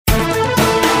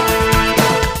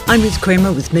I'm Ruth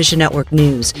Kramer with Mission Network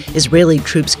News. Israeli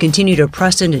troops continue to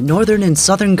press into northern and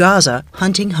southern Gaza,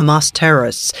 hunting Hamas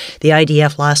terrorists. The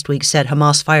IDF last week said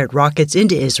Hamas fired rockets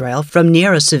into Israel from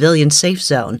near a civilian safe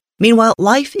zone. Meanwhile,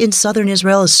 life in southern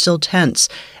Israel is still tense.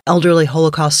 Elderly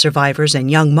Holocaust survivors and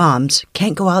young moms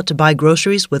can't go out to buy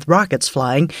groceries with rockets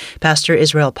flying. Pastor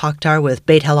Israel Pakhtar with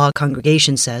Beit Hallel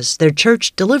congregation says their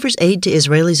church delivers aid to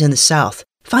Israelis in the south.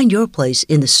 Find your place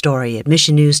in the story at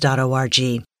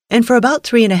missionnews.org. And for about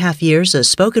 3.5 years, a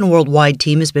Spoken Worldwide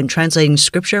team has been translating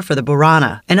scripture for the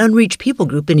Borana, an unreached people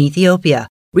group in Ethiopia.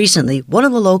 Recently, one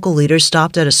of the local leaders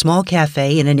stopped at a small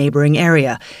cafe in a neighboring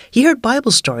area. He heard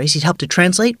Bible stories he'd helped to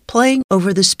translate playing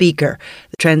over the speaker.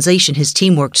 The translation his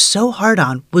team worked so hard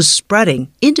on was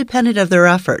spreading, independent of their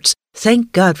efforts.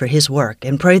 Thank God for his work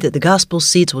and pray that the gospel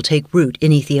seeds will take root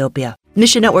in Ethiopia.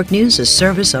 Mission Network News is a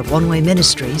service of One Way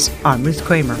Ministries. I'm Ruth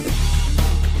Kramer.